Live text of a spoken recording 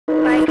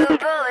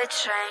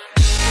train.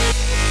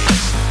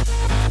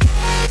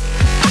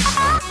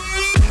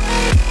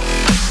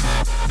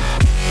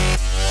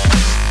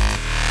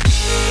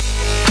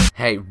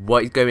 Hey,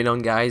 what is going on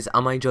guys?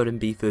 I'm Jordan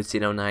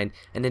B1309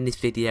 and in this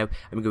video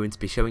I'm going to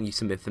be showing you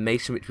some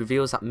information which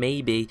reveals that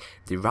maybe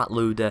the rat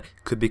loader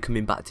could be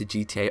coming back to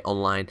GTA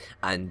Online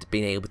and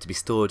being able to be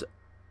stored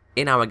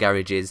in our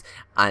garages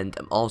and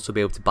also be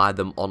able to buy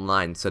them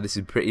online. So this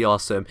is pretty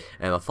awesome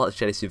and I thought to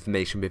share this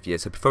information with you.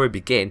 So before we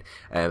begin,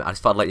 I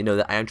just thought I'd let you know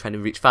that I am trying to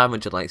reach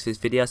 500 likes for this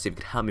video, so if you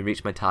could help me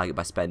reach my target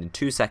by spending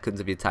 2 seconds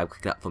of your time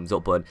clicking that thumbs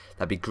up button,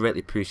 that'd be greatly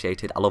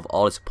appreciated. I love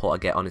all the support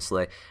I get,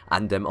 honestly.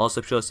 And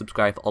also be sure to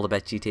subscribe for all the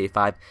best GTA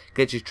 5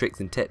 gadgets, tricks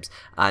and tips,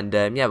 and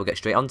yeah, we'll get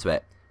straight onto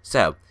it.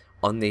 So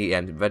on the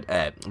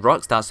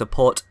Rockstar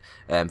support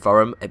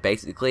forum,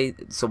 basically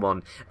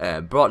someone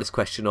brought this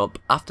question up.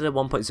 After the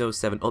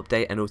 1.07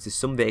 update, I noticed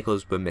some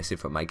vehicles were missing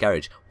from my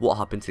garage. What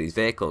happened to these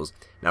vehicles?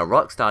 Now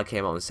Rockstar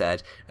came out and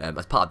said,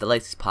 as part of the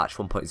latest patch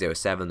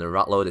 1.07, the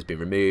rat load has been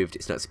removed.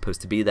 It's not supposed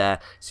to be there.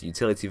 It's a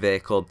utility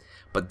vehicle.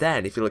 But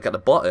then, if you look at the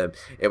bottom,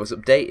 it was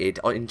updated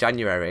in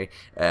January,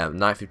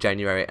 9th of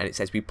January, and it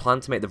says we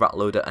plan to make the rat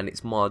loader and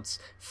its mods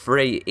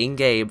free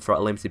in-game for a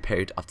limited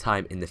period of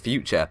time in the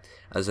future.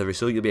 As a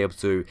result, you'll be able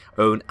to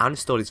own and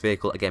store this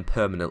vehicle again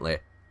permanently.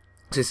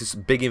 So this is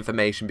big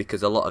information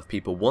because a lot of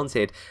people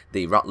wanted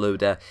the rat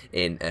loader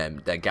in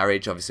their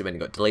garage. Obviously when it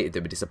got deleted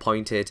they were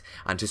disappointed,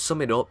 and to sum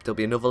it up, there'll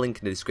be another link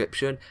in the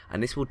description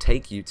and this will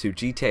take you to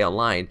GTA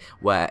Online,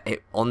 where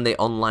on the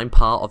online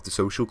part of the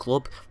social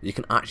club you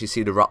can actually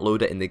see the rat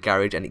loader in the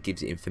garage and it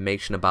gives you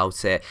information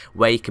about it,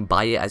 where you can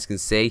buy it. As you can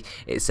see,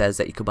 it says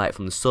that you can buy it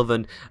from the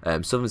Southern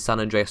San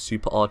Andreas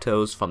Super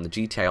Autos from the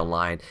GTA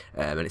Online,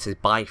 and it says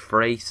buy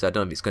free, so I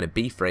don't know if it's going to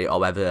be free or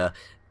whether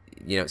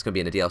it's going to be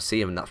in the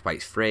DLC and that's why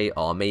it's free,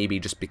 or maybe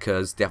just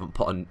because they haven't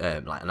put on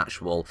like an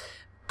actual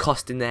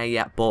cost in there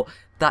yet. But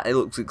that it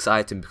looks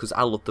exciting because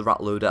I love the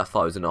rat loader. I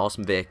thought it was an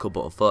awesome vehicle,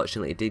 but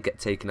unfortunately it did get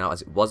taken out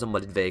as it was a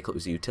modded vehicle. It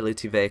was a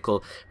utility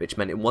vehicle, which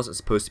meant it wasn't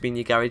supposed to be in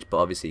your garage, but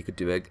obviously you could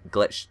do a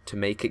glitch to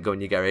make it go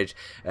in your garage.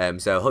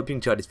 So I hope you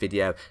enjoyed this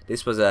video.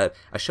 This was a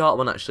short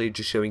one actually,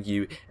 just showing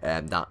you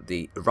that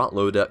the rat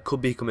loader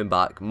could be coming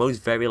back,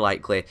 most very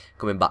likely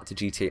coming back to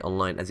GTA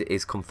Online, as it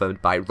is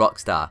confirmed by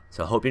Rockstar.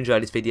 So I hope you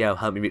enjoyed this video.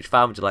 Help me reach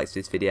 500 likes for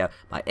this video,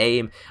 my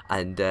aim.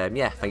 And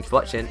yeah, thanks for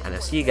watching and I'll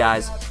see you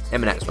guys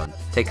in the next one.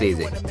 Take it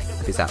easy.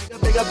 Peace out.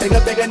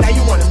 Bigger, now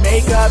you wanna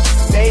make up,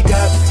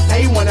 now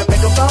you wanna make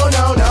a phone,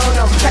 no.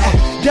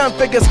 Dumb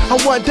figures,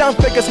 I want dumb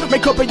figures.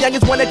 Make up a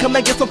youngins wanna come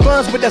and get some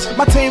funds with us.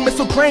 My team is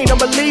supreme,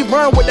 I'ma leave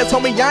run with us.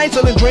 Homie, I ain't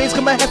selling dreams,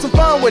 come and have some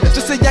fun with us.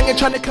 Just a youngin'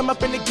 trying to come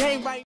up in the game right